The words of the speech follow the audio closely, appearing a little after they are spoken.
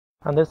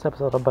On this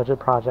episode of Budget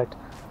Project,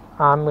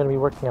 I'm going to be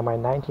working on my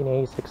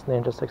 1986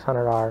 Ninja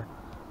 600R.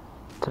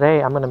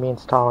 Today I'm going to be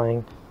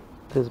installing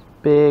this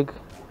big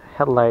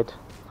headlight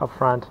up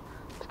front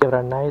to give it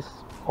a nice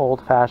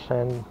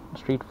old-fashioned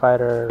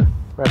Streetfighter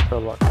retro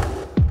look.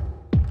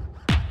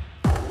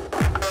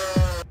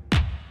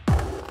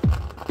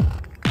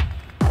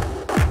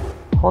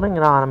 Holding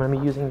it on, I'm going to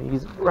be using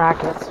these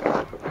brackets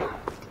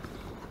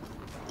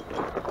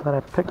that I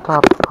picked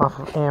up off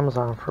of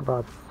Amazon for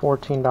about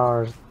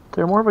 $14.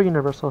 They're more of a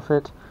universal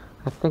fit.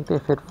 I think they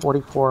fit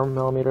 42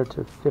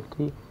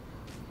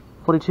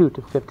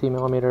 to 50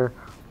 millimeter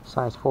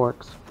size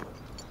forks.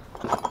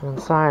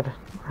 Inside,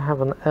 I have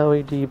an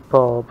LED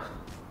bulb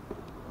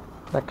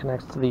that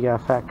connects to the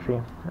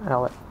factory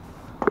outlet.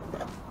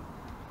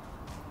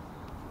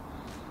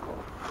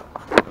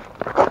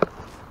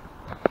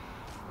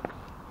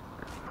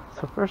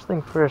 So first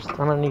thing first, I'm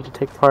going to need to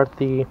take apart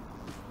the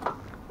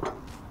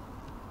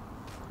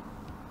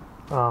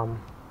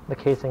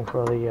casing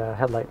for the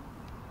headlight.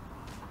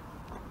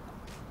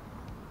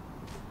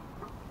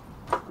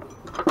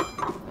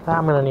 That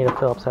I'm going to need a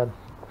Phillips head.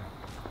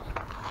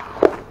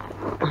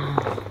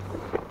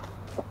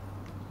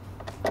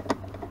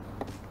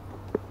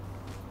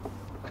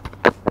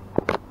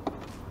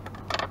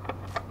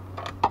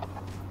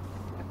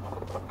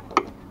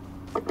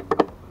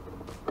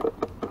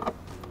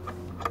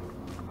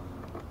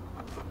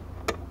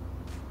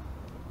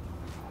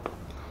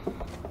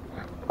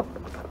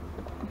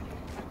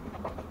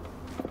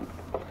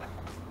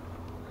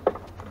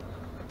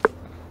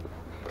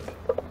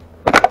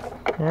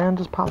 And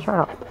just pops right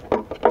out.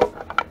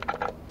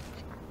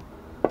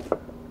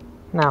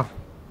 Now,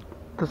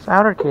 this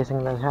outer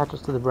casing that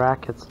attaches to the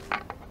brackets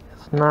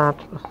is not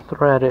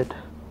threaded,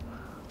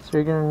 so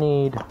you're going to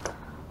need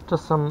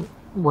just some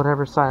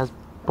whatever size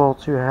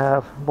bolts you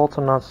have, bolts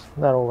and nuts,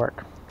 that'll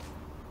work.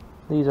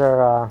 These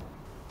are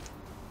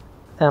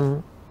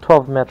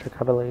M12 metric,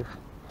 I believe.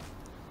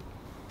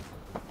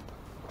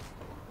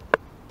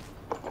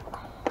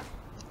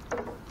 So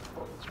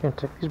you're going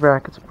to take these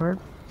brackets apart.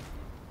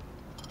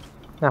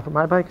 Now for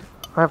my bike,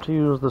 I have to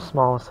use the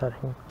smallest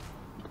setting.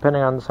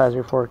 Depending on the size of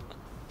your fork,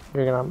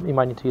 you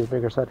might need to use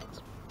bigger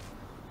settings.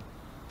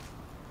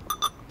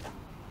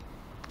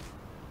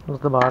 Here's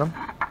the bottom.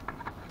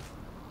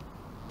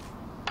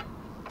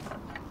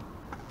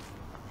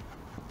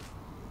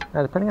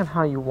 Now depending on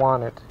how you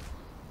want it,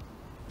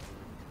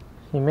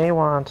 you may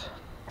want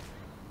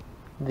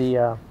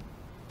the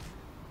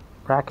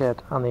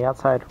bracket on the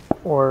outside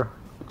or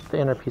the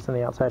inner piece on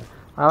the outside.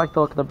 I like the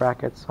look of the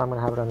bracket, so I'm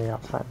going to have it on the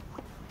outside.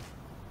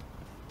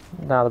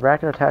 Now the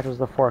bracket attaches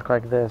the fork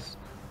like this,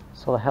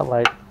 so the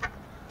headlight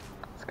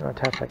is going to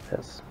attach like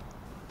this.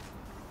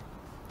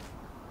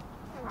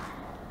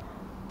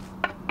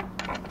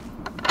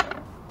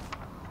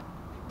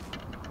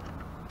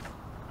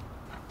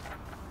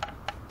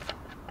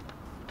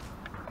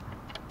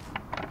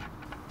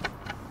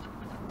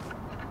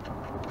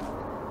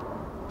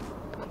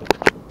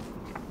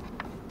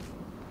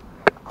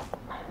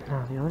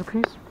 Now the other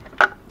piece.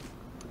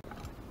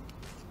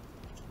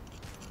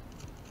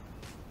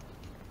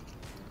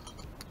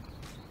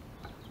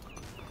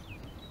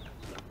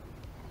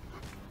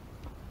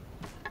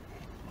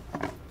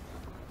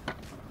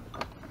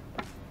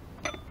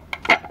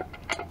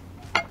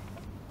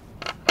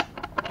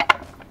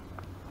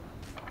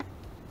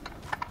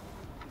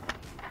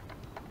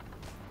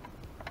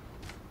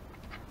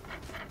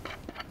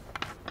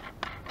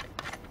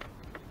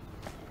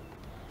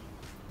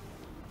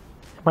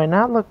 It might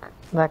not look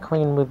that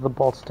clean with the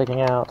bolt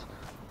sticking out,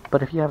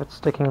 but if you have it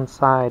sticking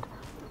inside,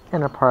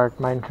 inner part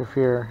might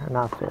interfere and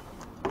not fit.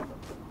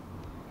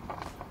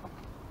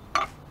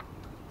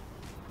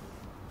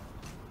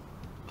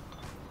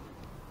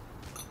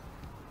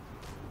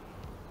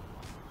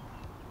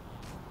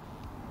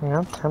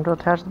 Now, time to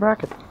attach the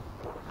bracket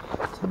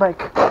to the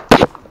bike.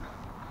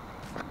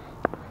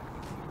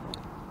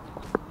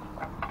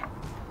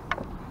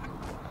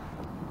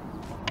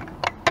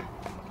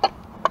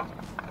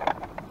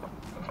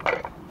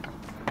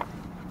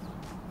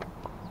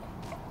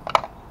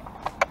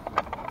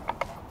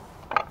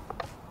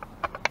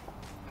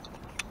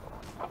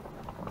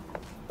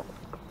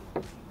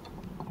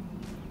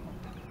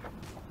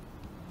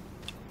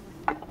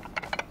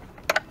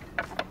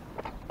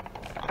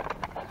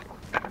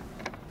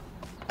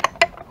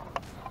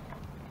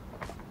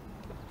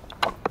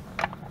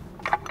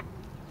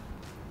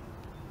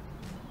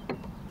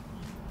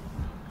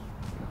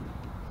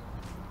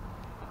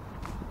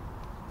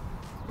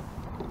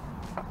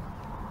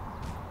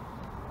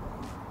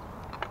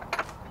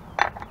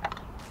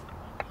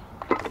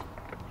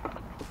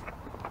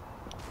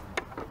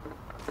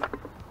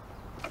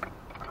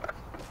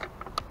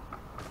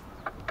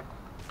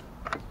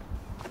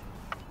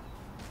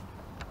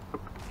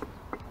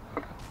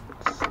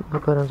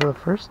 Slip it into the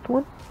first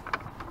one.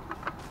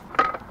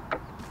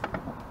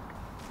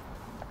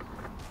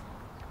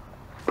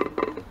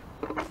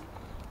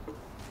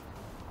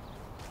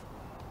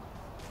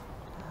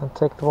 And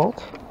take the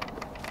bolt.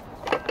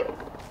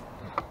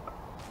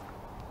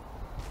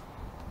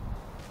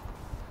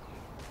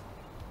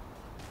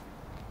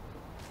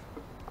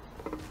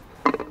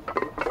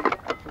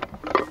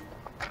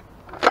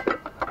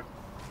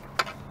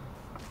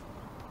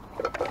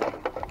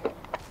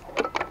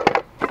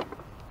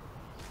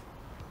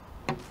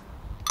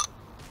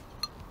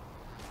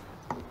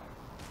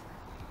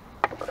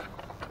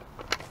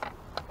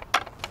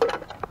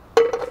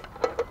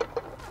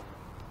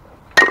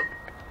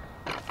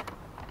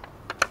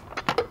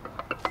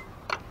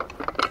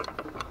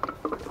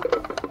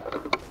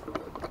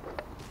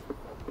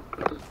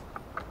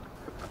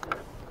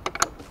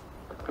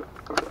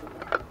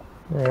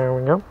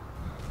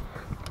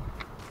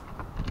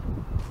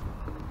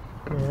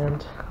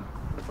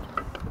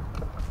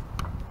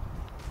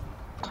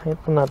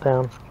 I'm not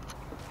down.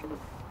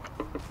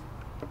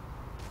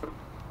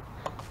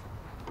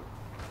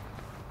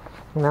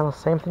 Now the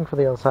same thing for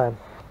the other side.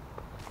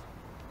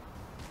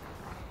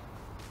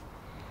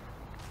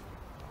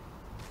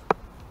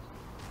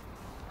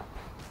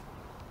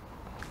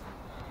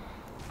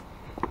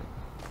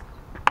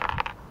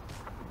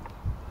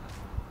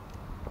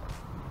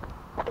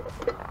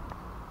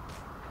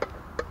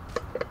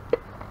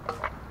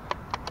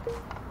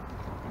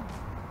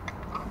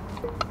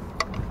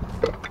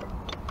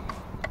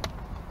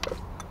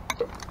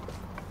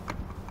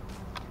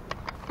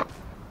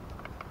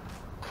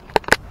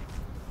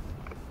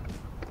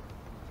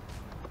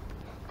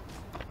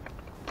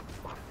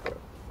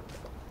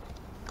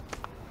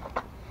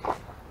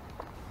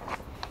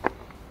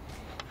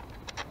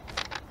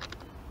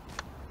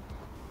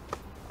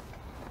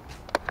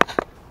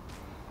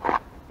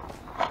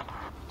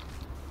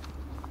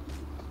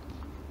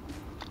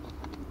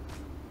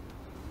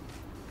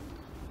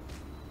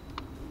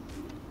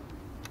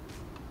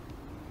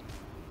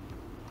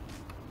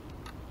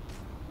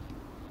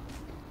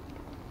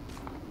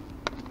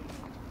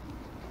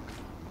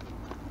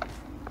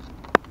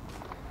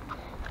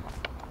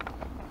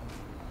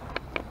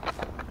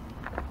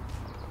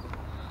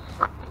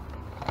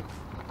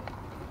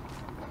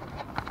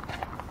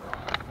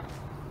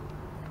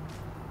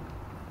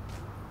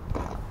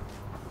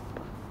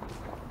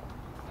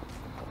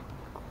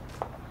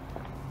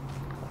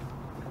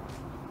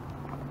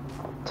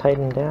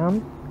 Tighten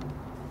down.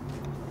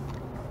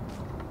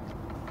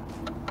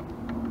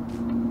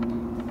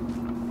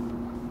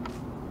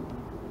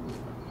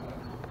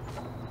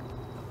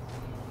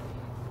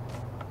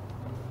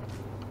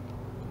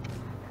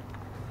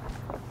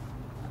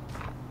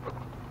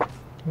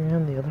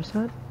 And the other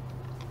side.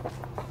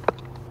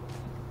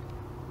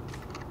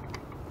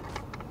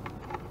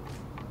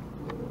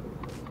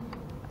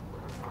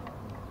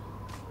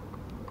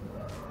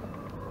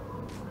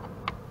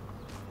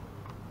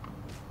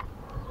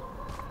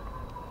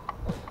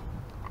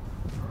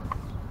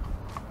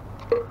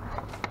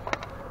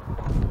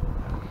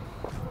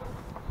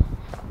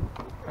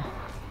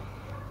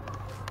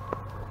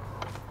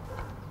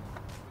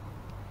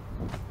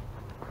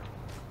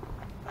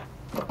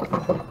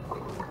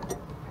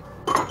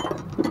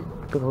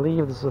 I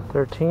believe this is a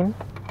 13.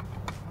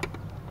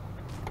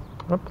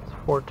 Oops,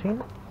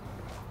 14.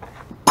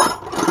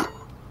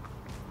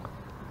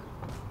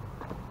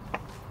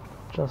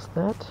 Just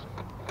that.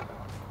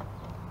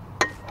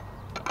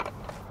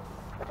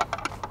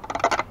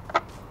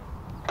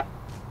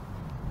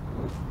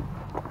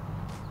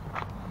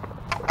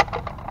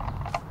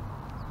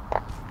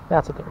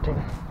 That's a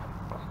 13.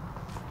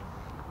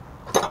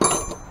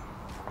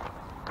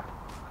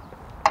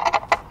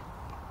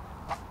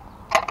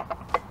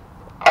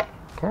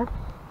 Okay.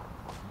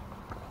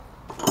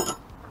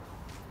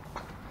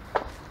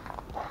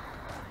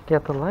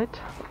 Get the light.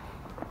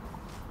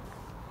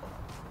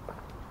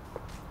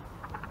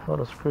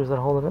 Little screws that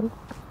hold it in.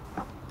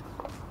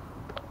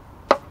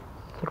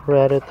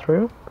 Thread it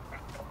through.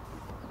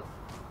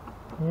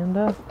 And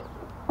I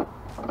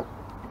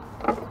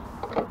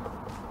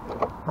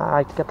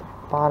like to get the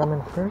bottom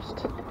in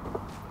first.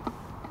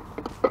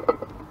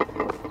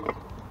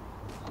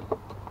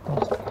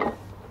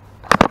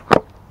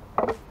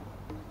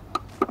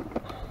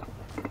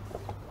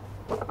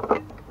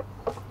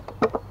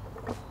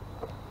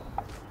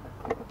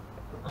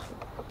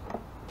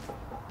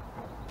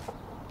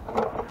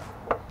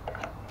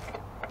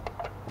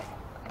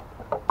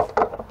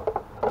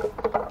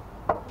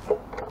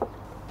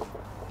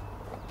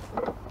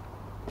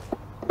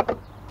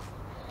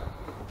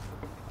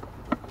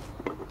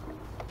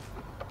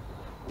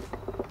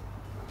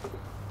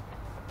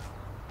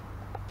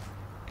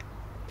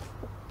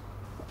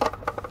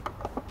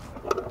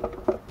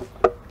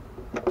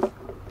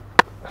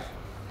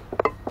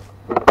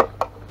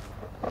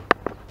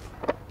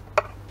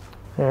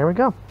 There we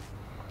go.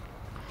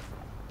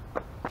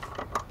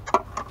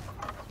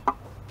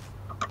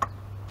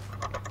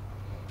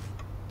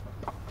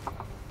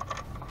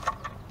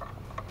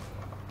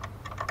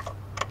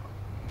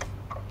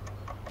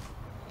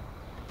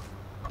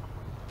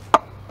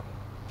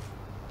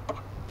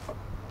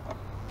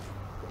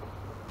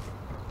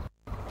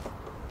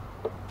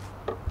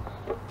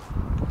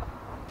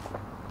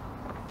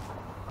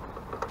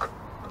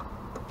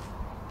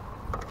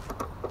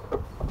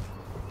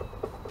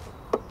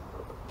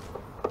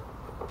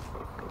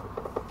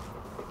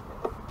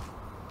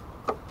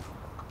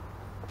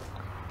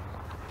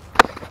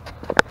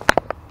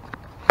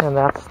 And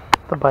that's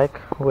the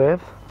bike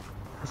with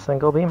a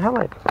single beam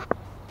headlight.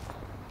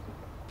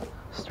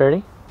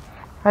 Sturdy.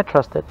 I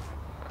trust it.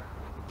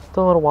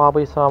 Still a little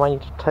wobbly, so I might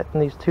need to tighten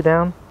these two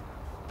down,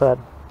 but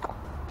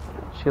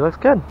she looks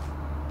good.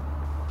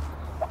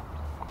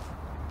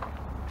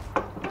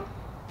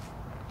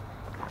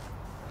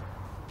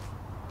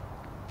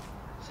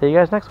 See you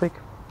guys next week.